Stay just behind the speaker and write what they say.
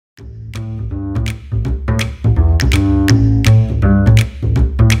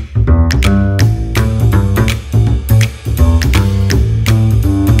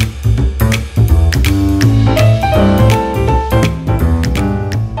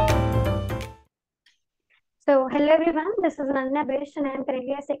everyone, this is Nandana Bish and I am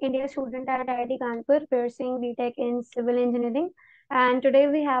currently a second year student at IIT Kanpur pursuing BTech in Civil Engineering. And today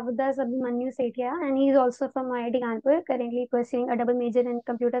we have with us Abhimanyu Sethia and he is also from IIT Kanpur, currently pursuing a double major in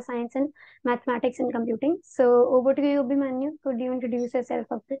computer science and mathematics and computing. So over to you, Abhimanyu. Could you introduce yourself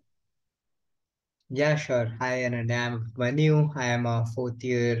a bit? Yeah, sure. Hi, Anand. I'm Manu. I am a fourth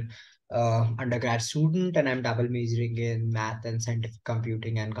year undergrad student and I'm double majoring in math and scientific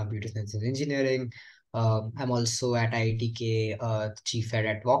computing and computer science and engineering. I'm also at IITK, chief head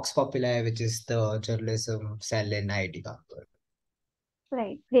at Vox Populi, which is the journalism cell in IIT Kanpur.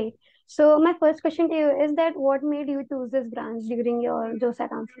 Right, great. So my first question to you is that what made you choose this branch during your JOSA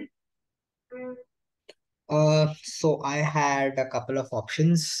counseling? So I had a couple of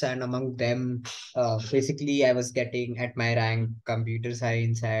options, and among them, basically, I was getting at my rank computer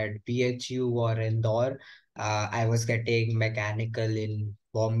science at BHU or Indore. I was getting mechanical in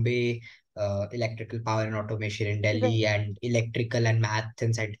Bombay, electrical power and automation in Right. Delhi, and electrical and math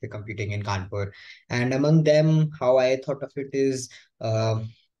and scientific computing in Kanpur. And among them, how I thought of it is, uh,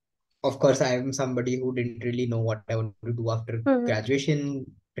 of course, I am somebody who didn't really know what I want to do after Mm-hmm. graduation,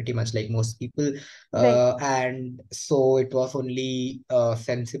 pretty much like most people. Right, And so it was only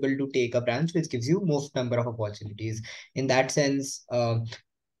sensible to take a branch which gives you most number of opportunities. In that sense,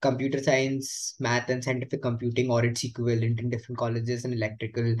 computer science, math, and scientific computing, or its equivalent in different colleges, and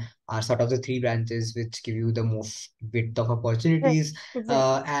electrical are sort of the three branches which give you the most width of right, opportunities.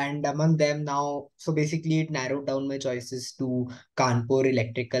 exactly. And among them now, so basically it narrowed down my choices to Kanpur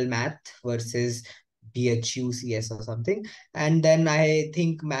electrical math versus BHU CS or something. And then I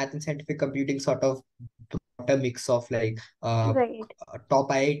think math and scientific computing sort of got a mix of like Right, top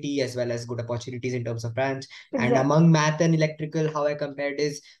IIT as well as good opportunities in terms of branch. And exactly. among math and electrical, how I compared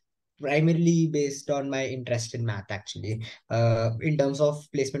is primarily based on my interest in math, actually. In terms of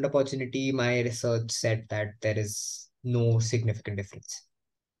placement opportunity, my research said that there is no significant difference.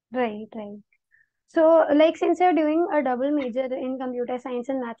 Right, right. So, like, since you're doing a double major in computer science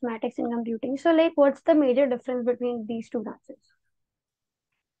and mathematics and computing, so, like, what's the major difference between these two branches?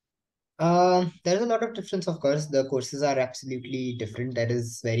 There's a lot of difference, of course. The courses are absolutely different. There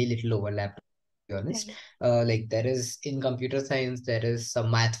is very little overlap, to be honest. Right, Like there is in computer science, there is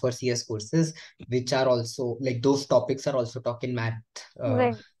some math for CS courses, which are also like those topics are also taught in math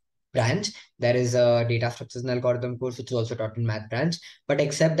right, branch. There is a data structures and algorithm course, which is also taught in math branch. But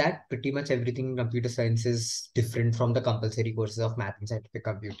except that, pretty much everything in computer science is different from the compulsory courses of math and scientific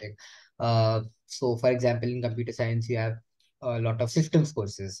computing. So for example, in computer science, you have a lot of systems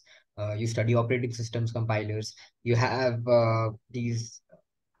courses. You study operating systems, compilers. You have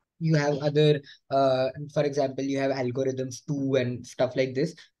you have other, for example, you have algorithms too and stuff like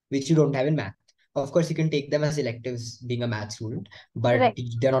this, which you don't have in math. Of course, you can take them as electives being a math student, but right,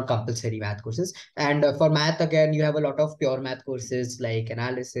 they're not compulsory math courses. And for math, again, you have a lot of pure math courses like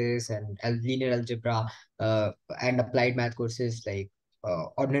analysis and linear algebra, and applied math courses like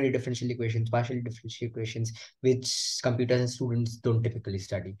ordinary differential equations, partial differential equations, which computers students don't typically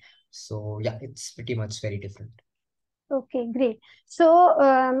study. So yeah, it's pretty much very different. okay, great. So,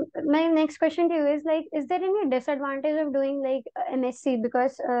 my next question to you is like, is there any disadvantage of doing like MSc?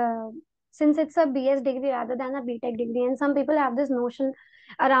 Because since it's a BS degree rather than a BTech degree, and some people have this notion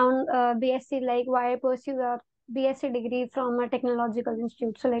around BSc, like, why pursue a BSc degree from a technological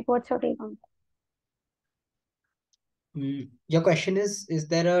institute? So, like, what's your take on Your question is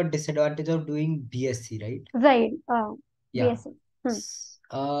there a disadvantage of doing BSc, right? that? Right, Yeah. BSc.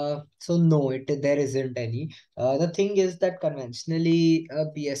 Hmm. So no, there isn't any. The thing is that conventionally a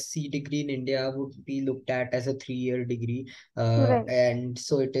BSc degree in India would be looked at as a 3-year degree, Right, and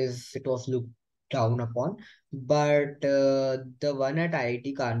so it was looked down upon. But the one at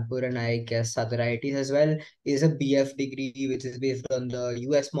IIT Kanpur and I guess other IITs as well is a BF degree, which is based on the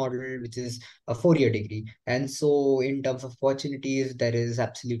US model, which is a 4-year degree. And so in terms of opportunities, there is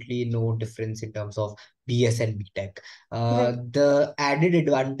absolutely no difference in terms of BS and BTech. right. The added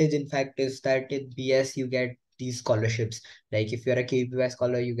advantage, in fact, is that in BS you get these scholarships. Like if you're a KPY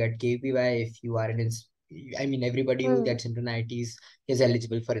scholar, you get KPY. If you are I mean, everybody who Hmm. gets into IITs is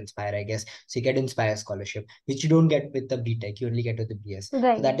eligible for Inspire, I guess. So you get Inspire scholarship, which you don't get with the BTech. You only get with the BS. So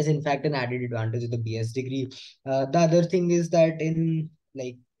Right. that is in fact an added advantage of the BS degree. The other thing is that in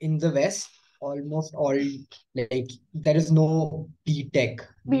the West, almost all like there is no BTech.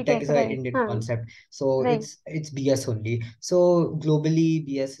 BTech BTech, is an right. Indian Hmm. concept, so Right. it's BS only. So globally,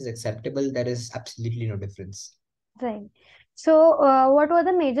 BS is acceptable. There is absolutely no difference. Right. So, what were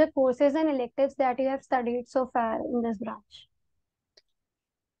the major courses and electives that you have studied so far in this branch?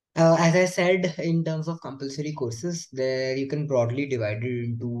 As I said, in terms of compulsory courses, there you can broadly divide it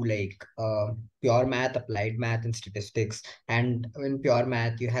into like pure math, applied math, and statistics. And in pure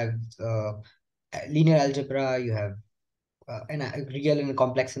math, you have linear algebra, you have real and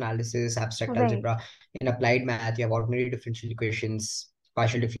complex analysis, abstract Right, algebra. In applied math, you have ordinary differential equations,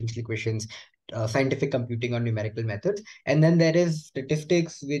 partial differential equations, scientific computing or numerical methods. And then there is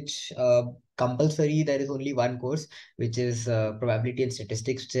statistics, which compulsory, there is only one course, which is probability and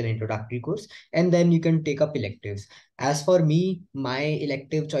statistics, which is an introductory course. And then you can take up electives. As for me, my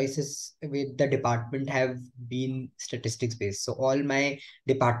elective choices with the department have been statistics based. So all my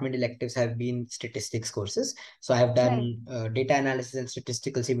department electives have been statistics courses. So I've right, done data analysis and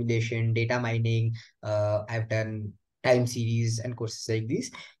statistical simulation, data mining. I've done time series and courses like these.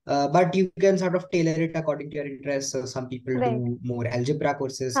 But you can sort of tailor it according to your interests. So some people right. do more algebra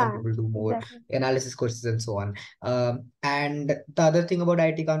courses, some Huh, people do more exactly. analysis courses, and so on. And the other thing about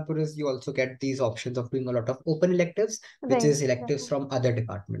IIT Kanpur is you also get these options of doing a lot of open electives, which Right, is electives exactly. from other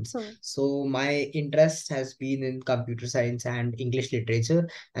departments. Hmm. So my interest has been in computer science and English literature,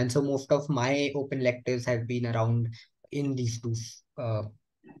 and so most of my open electives have been around in these two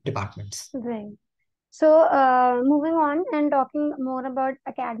departments. Right. So, moving on and talking more about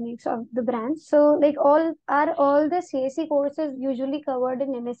academics of the branch. So, like all the CSE courses usually covered in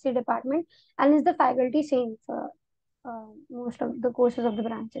MSc department, and is the faculty same for most of the courses of the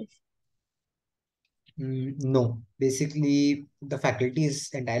branches? No, basically the faculty is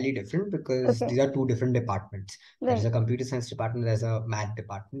entirely different because Okay, these are two different departments. There is right, a computer science department, there's a math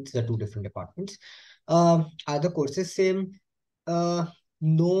department. These are two different departments. Are the courses same? Uh,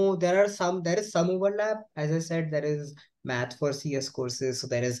 no, there is some overlap. As I said, there is math for CS courses. So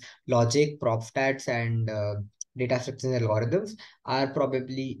there is logic, prop stats, and data structures and algorithms are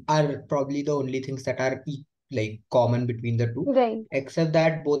probably the only things that are like common between the two. right, Except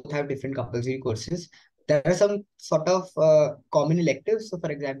that both have different compulsory courses. There are some sort of common electives. So,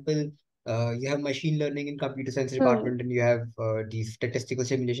 for example, you have machine learning in computer science hmm, department, and you have the statistical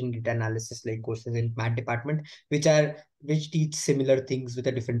simulation data analysis like courses in math department, which teach similar things with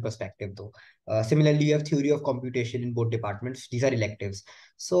a different perspective though. Similarly, you have theory of computation in both departments. These are electives.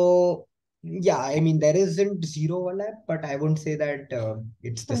 So yeah, I mean there isn't zero overlap, but I won't say that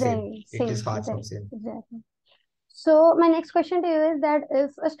it's the same. right, It is same, far from right, same. exactly. So, my next question to you is that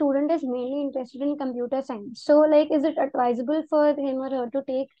if a student is mainly interested in computer science, so like, is it advisable for him or her to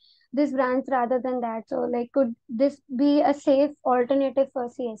take this branch rather than that? So, like, could this be a safe alternative for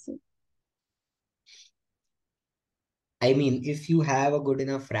CSE? I mean, if you have a good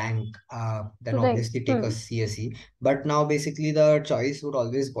enough rank, then Right. obviously take a Hmm. CSE. But now basically the choice would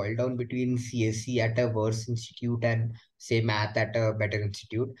always boil down between CSE at a worse institute and say math at a better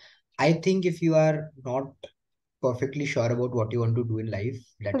institute. I think if you are not perfectly sure about what you want to do in life,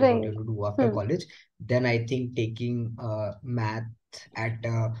 that is what you Right. want to do after Hmm. college, then I think taking math at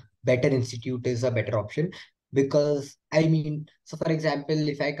a better institute is a better option. Because I mean, so for example,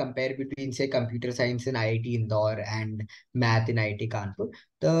 if I compare between say computer science in IIT Indore and math in IIT Kanpur,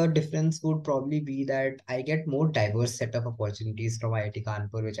 the difference would probably be that I get more diverse set of opportunities from IIT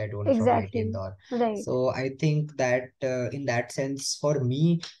Kanpur, which I don't from IIT Exactly. Indore. Right. So I think that in that sense, for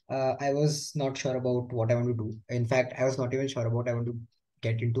me, I was not sure about what I want to do. In fact, I was not even sure about I want to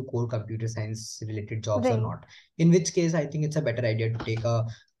get into core computer science related jobs or Right. not. In which case, I think it's a better idea to take a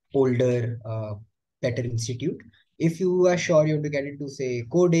older, better institute. If you are sure you want to get into, say,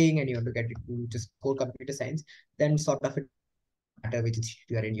 coding and you want to get into just core computer science, then sort of it doesn't really matter which institute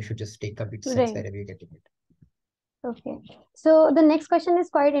you are in. You should just take computer science Right. wherever you get it. Okay. So the next question is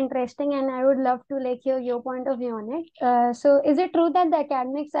quite interesting, and I would love to like hear your point of view on it. So is it true that the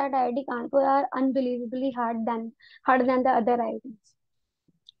academics at IIT Kanpur are unbelievably harder than the other IITs?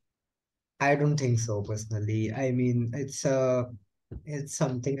 I don't think so personally. I mean, it's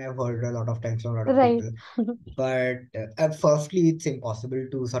something I've heard a lot of times from a lot of Right. people. But firstly, it's impossible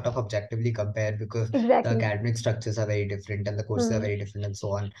to sort of objectively compare because the Exactly. academic structures are very different and the courses are Hmm. very different and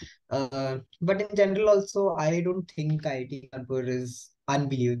so on. But in general, also, I don't think IIT Kanpur is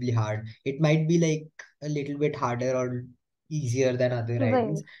unbelievably hard. It might be like a little bit harder or easier than other Right.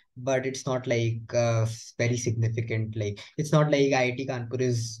 IITs, but it's not like very significant. Like it's not like IIT Kanpur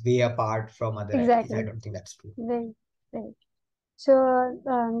is way apart from other IITs. I Exactly. don't think that's true. Right. Right. So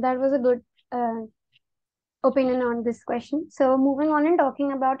that was a good uh, opinion on this question. So moving on and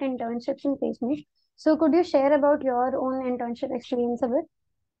talking about internships and placements. So could you share about your own internship experience a bit?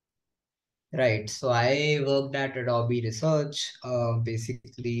 Right. So I worked at Adobe Research.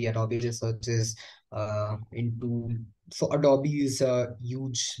 Basically, Adobe Research is so Adobe is a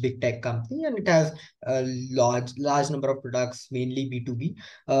huge big tech company, and it has a large number of products, mainly B2B.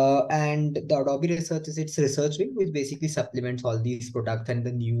 And the Adobe Research is its research wing, which basically supplements all these products and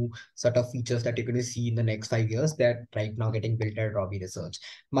the new sort of features that you're going to see in the next 5 years that right now getting built at Adobe Research.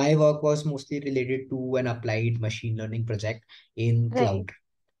 My work was mostly related to an applied machine learning project in Right. cloud.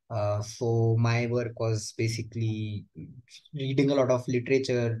 So my work was basically reading a lot of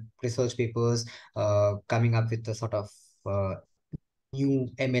literature, research papers, coming up with a sort of uh, new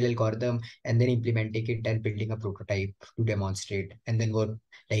ML algorithm, and then implementing it and building a prototype to demonstrate, and then work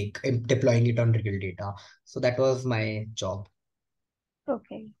like deploying it on real data. So that was my job.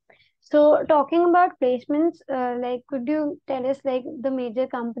 Okay. So talking about placements, like could you tell us like the major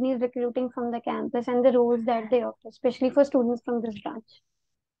companies recruiting from the campus and the roles that they offer, especially for students from this branch?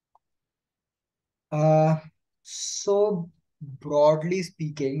 Uh, so broadly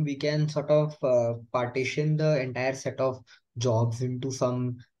speaking, we can sort of partition the entire set of jobs into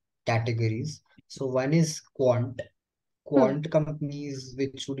some categories. So one is Hmm. quant companies,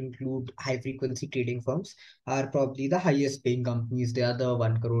 which would include high frequency trading firms, are probably the highest paying companies. They are the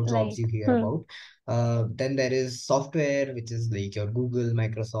 1 crore jobs Right. you hear Hmm. about. Then there is software, which is like your Google,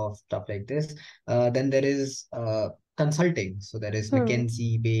 Microsoft, stuff like this. Then there is consulting. So there is Hmm.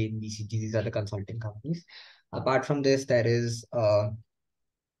 McKinsey, Bain, BCG. These are the consulting companies. Apart from this, there is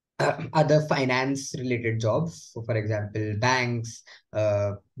other finance related jobs. So, for example, banks,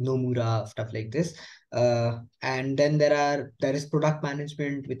 Nomura, stuff like this. And then there is product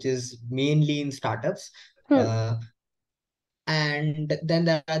management, which is mainly in startups. Hmm. Uh, and then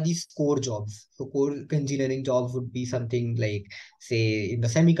there are these core jobs. So core engineering jobs would be something like, say, in the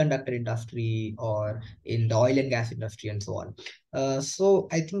semiconductor industry or in the oil and gas industry and so on. So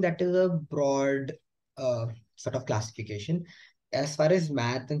I think that is a broad uh, sort of classification. As far as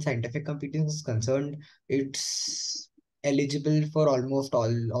math and scientific computing is concerned, it's eligible for almost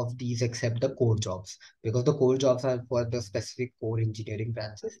all of these except the core jobs, because the core jobs are for the specific core engineering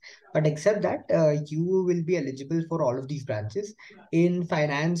branches. But except that, you will be eligible for all of these branches. In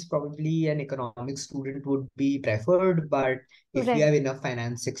finance, probably an economics student would be preferred, but if you Right. have enough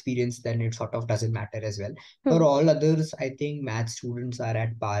finance experience, then it sort of doesn't matter as well. For Hmm. all others, I think math students are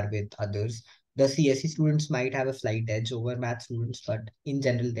at par with others. The CSE students might have a slight edge over math students, but in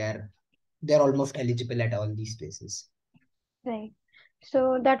general, they're almost eligible at all these places. Right.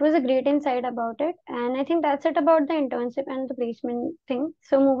 So that was a great insight about it. And I think that's it about the internship and the placement thing.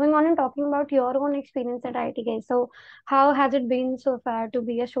 So moving on and talking about your own experience at IITK. So how has it been so far to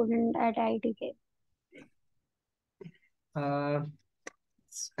be a student at IITK? Uh,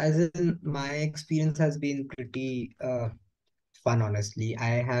 as in, my experience has been pretty fun, honestly.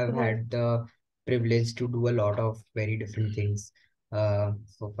 I have Right. had the privilege to do a lot of very different things.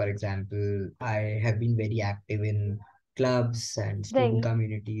 So, for example, I have been very active in clubs and student Right.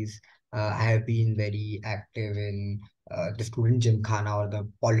 communities. I have been very active in the student gymkhana or the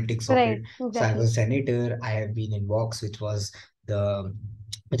politics of Right. it. So I Exactly. was senator. I have been in Vox, the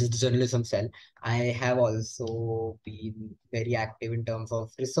which is the journalism cell. I have also been very active in terms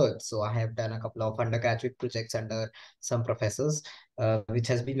of research. So I have done a couple of undergraduate projects under some professors, which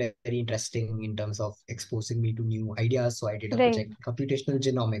has been very interesting in terms of exposing me to new ideas. So I did a Right. project, computational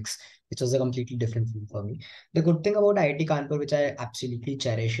genomics, which was a completely different field for me. The good thing about IIT Kanpur, which I absolutely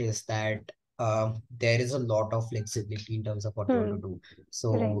cherish, is that there is a lot of flexibility in terms of what you want to Hmm. do. Right.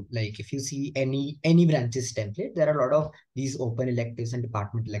 So, like if you see any branches template, there are a lot of these open electives and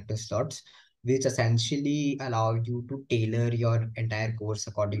department elective slots, which essentially allow you to tailor your entire course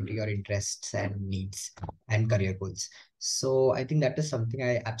according to your interests and needs and career goals. So I think that is something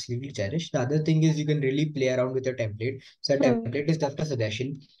I absolutely cherish. The other thing is you can really play around with your template. So a Hmm. template is just a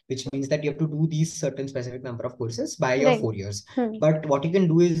suggestion, which means that you have to do these certain specific number of courses by your Right. 4 years. Hmm. But what you can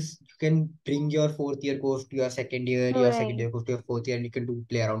do is you can bring your fourth year course to your second Right. year course to your fourth year, and you can do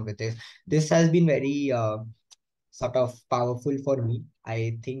play around with it. This has been very sort of powerful for me.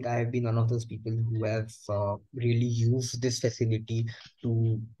 I think I have been one of those people who have really used this facility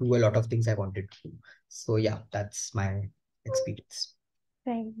to do a lot of things I wanted to do. So yeah, that's my experience.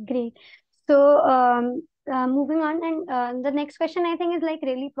 Right. Great. So, moving on, and the next question I think is like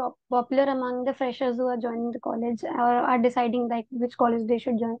really popular among the freshers who are joining the college or are deciding like which college they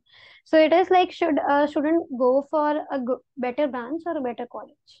should join. So it is like, should a student go for a better branch or a better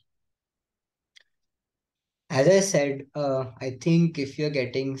college? As I said, I think if you're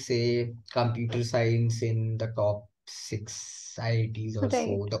getting, say, computer science in the top six IITs or Right.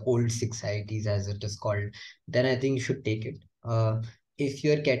 so, the old six IITs as it is called, then I think you should take it. If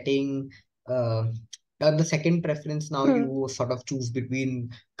you're getting uh, the second preference, now Hmm. you sort of choose between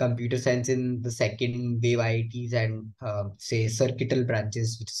computer science in the second wave IITs and say circuital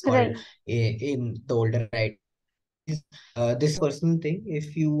branches, which is called Right. in the older IITs. This is a personal thing.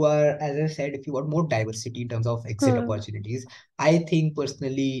 If you are, as I said, if you want more diversity in terms of exit Hmm. opportunities, I think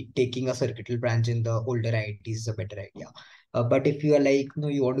personally taking a circuital branch in the older IITs is a better idea. But if you are like, no,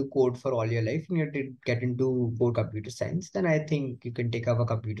 you want to code for all your life and you have to get into core computer science, then I think you can take up a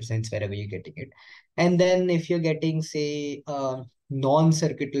computer science wherever you're getting it. And then if you're getting, say,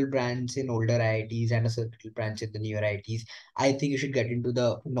 non-circuital branch in older IITs and a circuital branch in the newer IITs, I think you should get into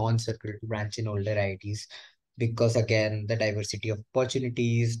the non-circuital branch in older IITs because again, the diversity of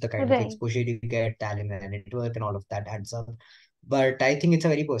opportunities, the kind of Right. exposure you get, talent and network, and all of that adds up. But I think it's a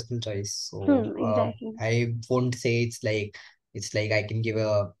very personal choice. So Hmm. Exactly. I won't say it's like I can give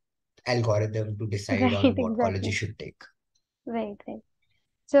a algorithm to decide Right. on what college you Exactly. should take. Right. Right.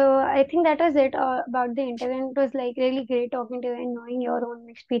 So I think that was it about the interview. It was like really great talking to you and knowing your own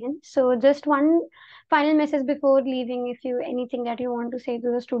experience. So just one final message before leaving, if you anything that you want to say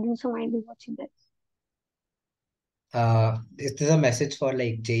to the students who might be watching this. Is this a message for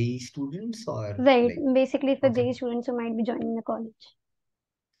like JE students or Right. like Basically for okay? the students who might be joining the college.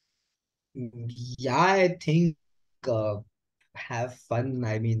 Yeah, I think uh, have fun.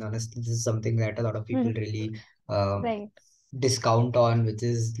 I mean, honestly, this is something that a lot of people really uh, Right. discount on, which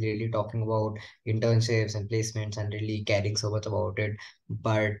is really talking about internships and placements and really caring so much about it.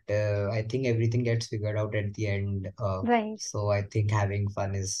 But I think everything gets figured out at the end. Right. So I think having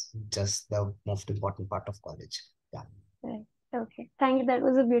fun is just the most important part of college. Yeah. Right. Okay. Thank you. That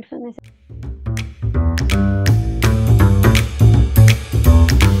was a beautiful message.